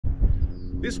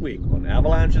This week on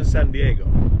Avalanche in San Diego,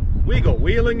 we go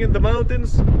wheeling in the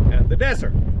mountains and the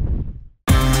desert.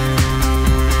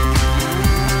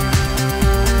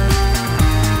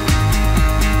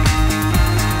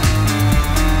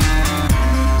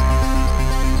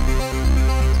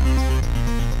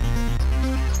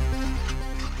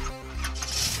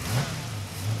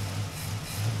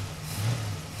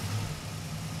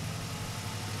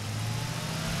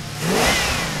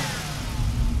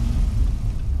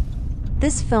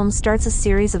 This film starts a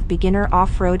series of beginner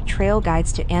off-road trail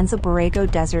guides to Anza-Borrego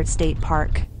Desert State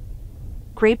Park.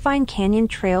 Grapevine Canyon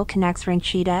Trail connects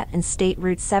Ranchita and State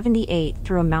Route 78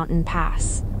 through a mountain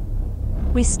pass.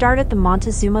 We start at the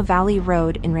Montezuma Valley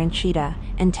Road in Ranchita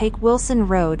and take Wilson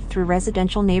Road through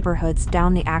residential neighborhoods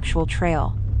down the actual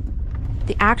trail.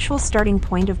 The actual starting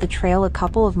point of the trail a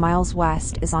couple of miles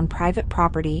west is on private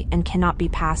property and cannot be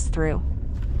passed through.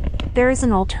 There is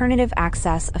an alternative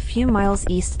access a few miles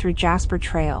east through Jasper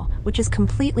Trail, which is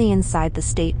completely inside the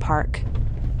state park.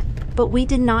 But we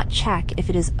did not check if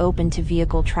it is open to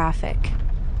vehicle traffic.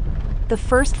 The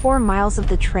first 4 miles of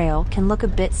the trail can look a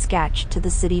bit sketch to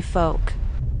the city folk.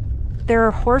 There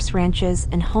are horse ranches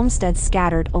and homesteads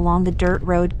scattered along the dirt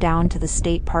road down to the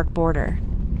state park border.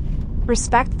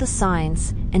 Respect the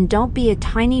signs, and don't be a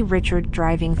tiny Richard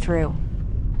driving through.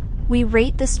 We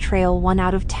rate this trail 1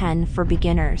 out of 10 for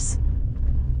beginners.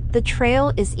 The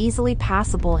trail is easily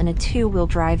passable in a 2-wheel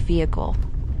drive vehicle.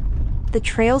 The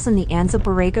trails in the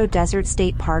Anza-Borrego Desert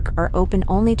State Park are open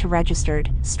only to registered,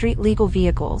 street-legal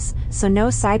vehicles, so no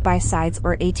side-by-sides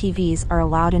or ATVs are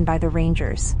allowed in by the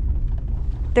rangers.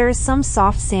 There is some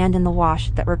soft sand in the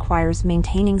wash that requires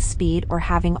maintaining speed or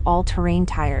having all-terrain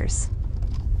tires.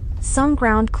 Some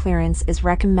ground clearance is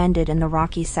recommended in the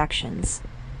rocky sections.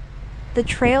 The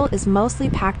trail is mostly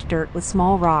packed dirt with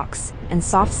small rocks, and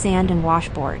soft sand and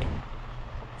washboard.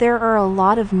 There are a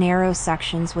lot of narrow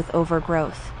sections with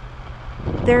overgrowth.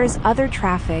 There is other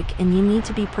traffic and you need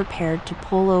to be prepared to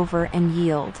pull over and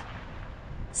yield.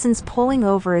 Since pulling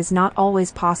over is not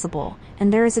always possible,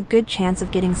 and there is a good chance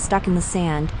of getting stuck in the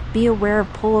sand, be aware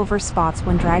of pullover spots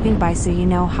when driving by so you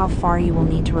know how far you will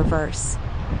need to reverse.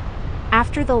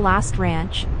 After the last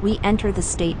ranch, we enter the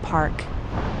state park.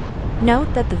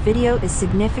 Note that the video is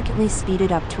significantly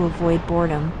speeded up to avoid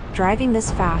boredom. Driving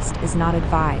this fast is not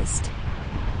advised.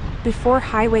 Before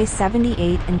Highway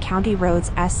 78 and County Roads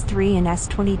S3 and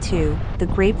S22, the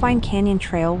Grapevine Canyon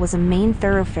Trail was a main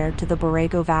thoroughfare to the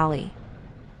Borrego Valley.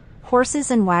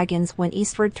 Horses and wagons went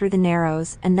eastward through the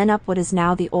Narrows and then up what is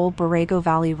now the old Borrego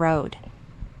Valley Road.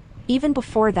 Even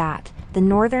before that, the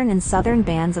northern and southern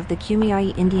bands of the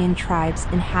Kumeyaay Indian tribes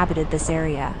inhabited this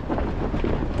area.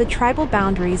 The tribal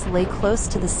boundaries lay close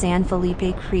to the San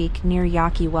Felipe Creek near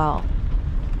Yaqui Well.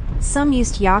 Some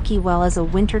used Yaqui Well as a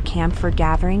winter camp for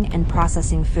gathering and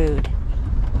processing food.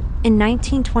 In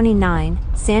 1929,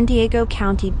 San Diego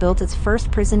County built its first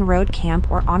prison road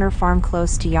camp or honor farm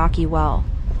close to Yaqui Well.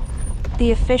 The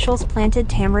officials planted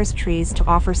tamarisk trees to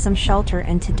offer some shelter,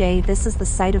 and today this is the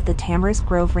site of the Tamarisk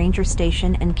Grove Ranger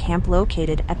Station and camp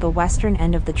located at the western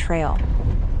end of the trail.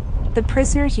 The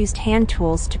prisoners used hand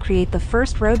tools to create the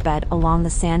first roadbed along the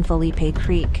San Felipe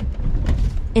Creek.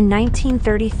 In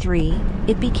 1933,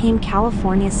 it became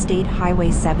California State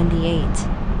Highway 78.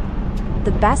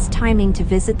 The best timing to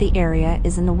visit the area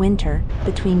is in the winter,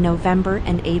 between November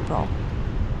and April.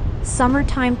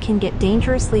 Summertime can get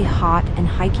dangerously hot, and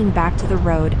hiking back to the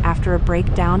road after a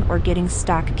breakdown or getting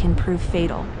stuck can prove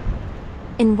fatal.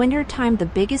 In wintertime, the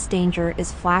biggest danger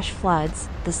is flash floods,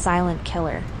 the silent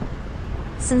killer.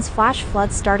 Since flash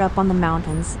floods start up on the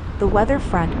mountains, the weather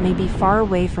front may be far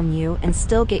away from you and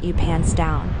still get you pants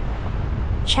down.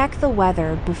 Check the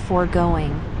weather before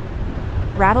going.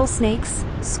 Rattlesnakes,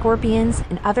 scorpions,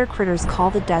 and other critters call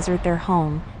the desert their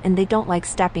home, and they don't like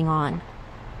stepping on.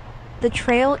 The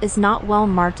trail is not well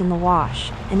marked in the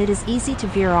wash, and it is easy to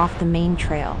veer off the main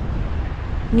trail.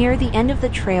 Near the end of the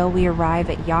trail we arrive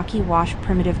at Yaqui Wash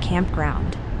Primitive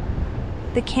Campground.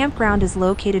 The campground is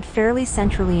located fairly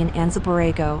centrally in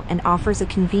Anza-Borrego and offers a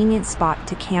convenient spot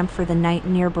to camp for the night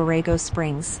near Borrego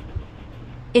Springs.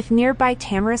 If nearby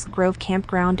Tamarisk Grove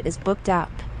Campground is booked up,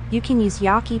 you can use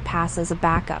Yaqui Pass as a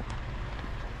backup.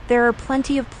 There are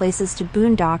plenty of places to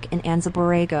boondock in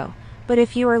Anza-Borrego, but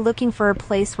if you are looking for a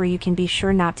place where you can be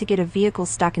sure not to get a vehicle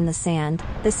stuck in the sand,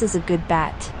 this is a good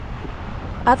bet.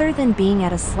 Other than being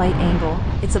at a slight angle,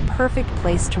 it's a perfect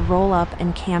place to roll up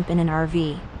and camp in an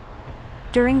RV.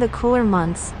 During the cooler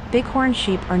months, bighorn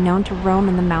sheep are known to roam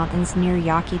in the mountains near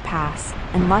Yaqui Pass,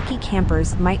 and lucky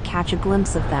campers might catch a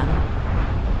glimpse of them.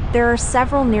 There are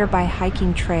several nearby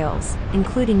hiking trails,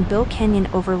 including Bill Canyon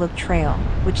Overlook Trail,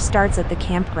 which starts at the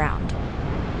campground.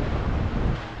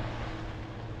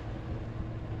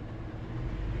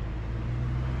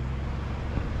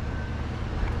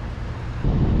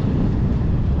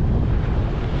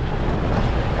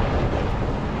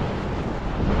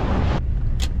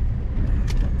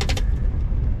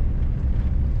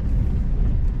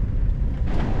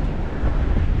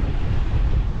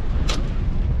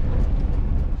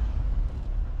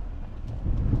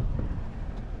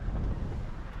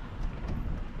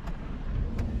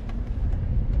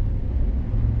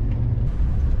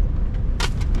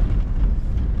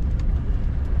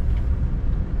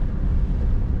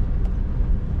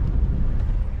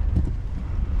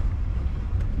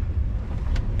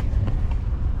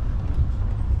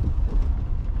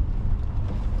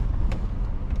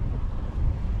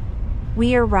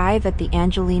 We arrive at the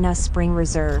Angelina Spring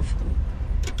Reserve.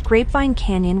 Grapevine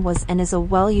Canyon was and is a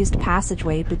well-used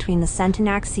passageway between the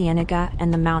Centenac Cienega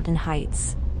and the mountain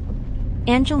heights.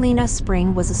 Angelina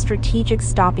Spring was a strategic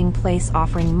stopping place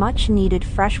offering much-needed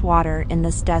fresh water in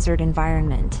this desert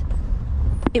environment.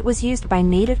 It was used by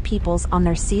native peoples on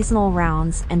their seasonal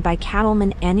rounds and by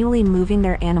cattlemen annually moving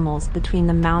their animals between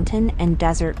the mountain and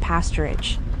desert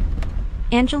pasturage.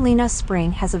 Angelina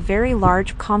Spring has a very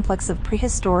large complex of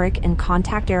prehistoric and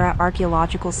contact-era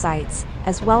archaeological sites,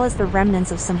 as well as the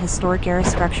remnants of some historic-era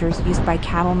structures used by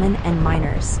cattlemen and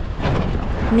miners.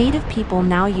 Native people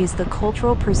now use the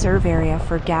cultural preserve area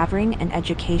for gathering and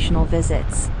educational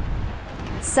visits.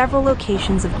 Several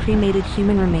locations of cremated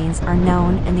human remains are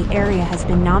known, and the area has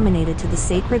been nominated to the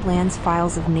Sacred Lands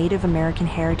Files of Native American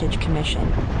Heritage Commission.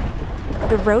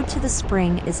 The road to the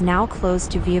spring is now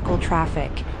closed to vehicle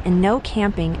traffic, and no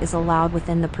camping is allowed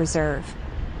within the preserve.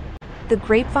 The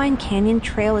Grapevine Canyon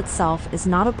Trail itself is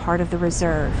not a part of the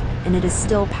reserve, and it is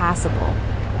still passable.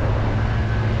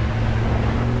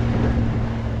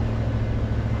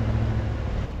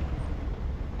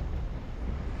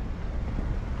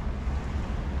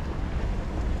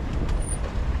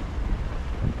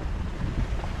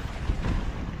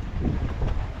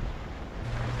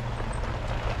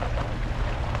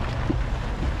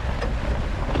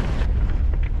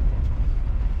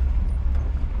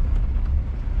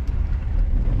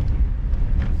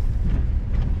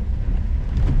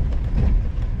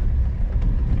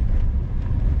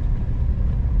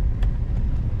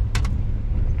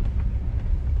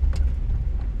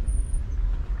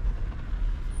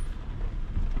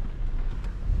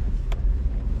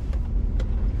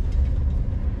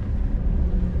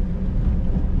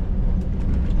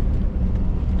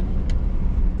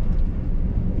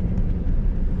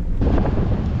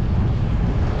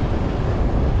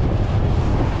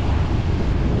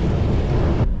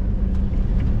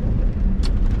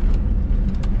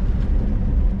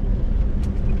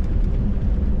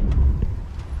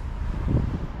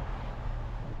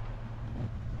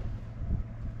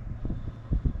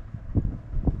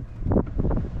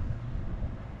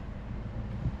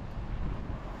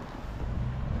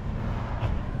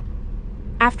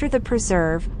 After the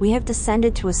preserve, we have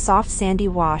descended to a soft sandy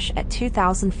wash at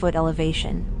 2,000-foot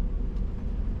elevation.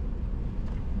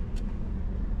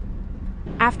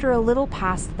 After a little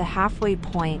past the halfway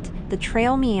point, the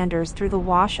trail meanders through the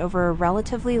wash over a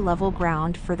relatively level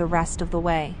ground for the rest of the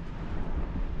way.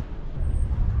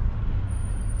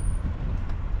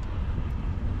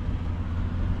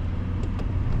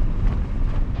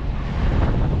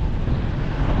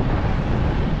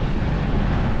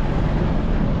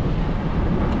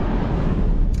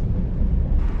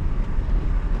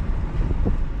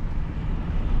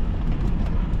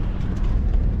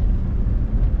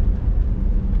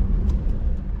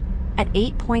 At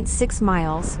 8.6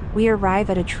 miles, we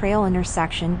arrive at a trail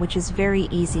intersection which is very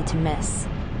easy to miss.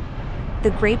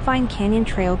 The Grapevine Canyon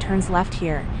Trail turns left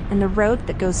here, and the road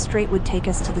that goes straight would take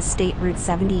us to the State Route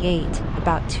 78,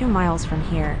 about 2 miles from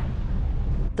here.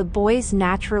 The boys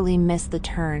naturally miss the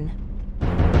turn.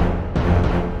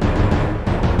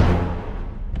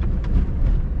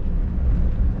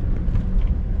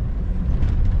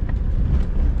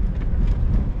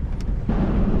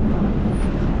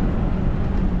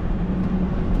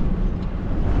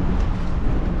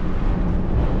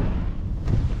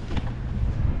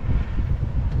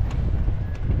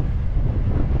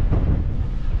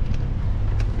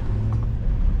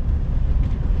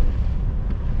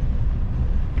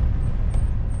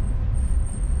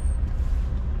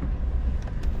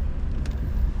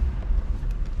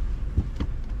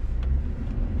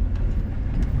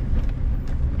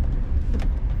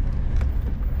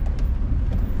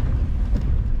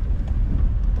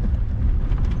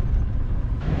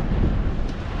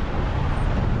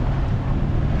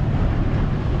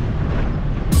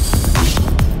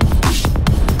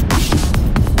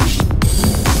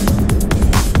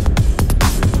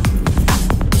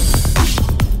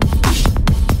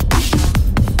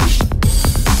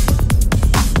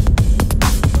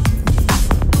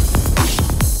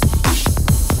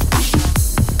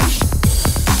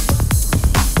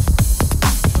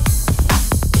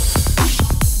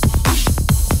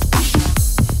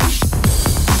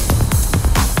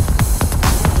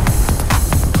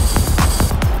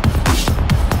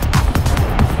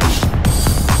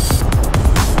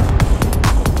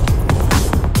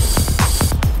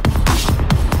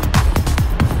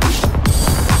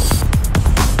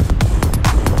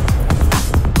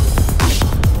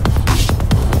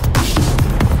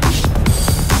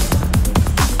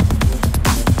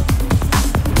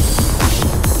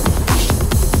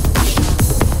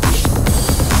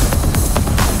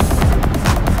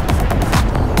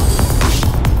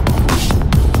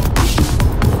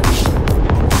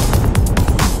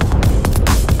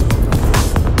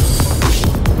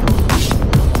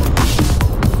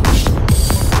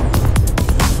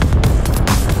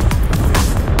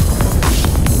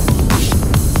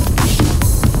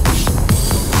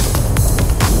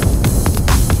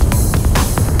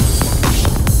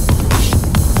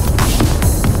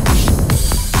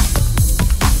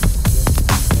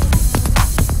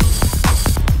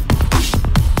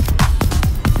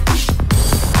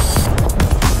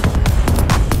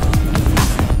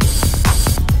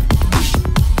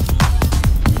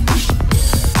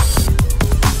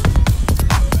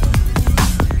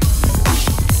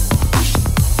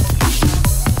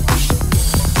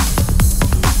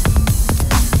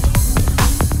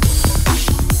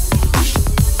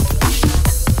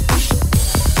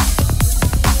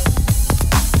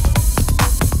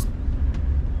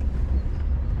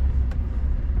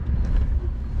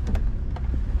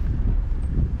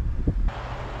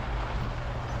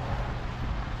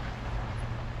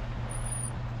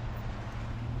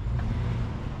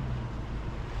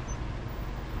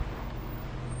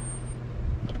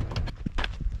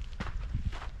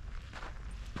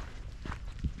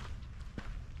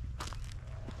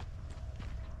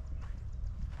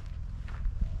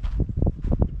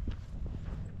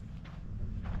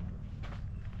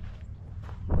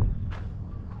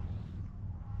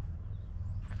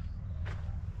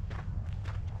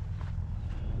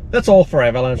 That's all for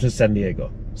Avalanche in San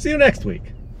Diego. See you next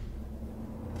week.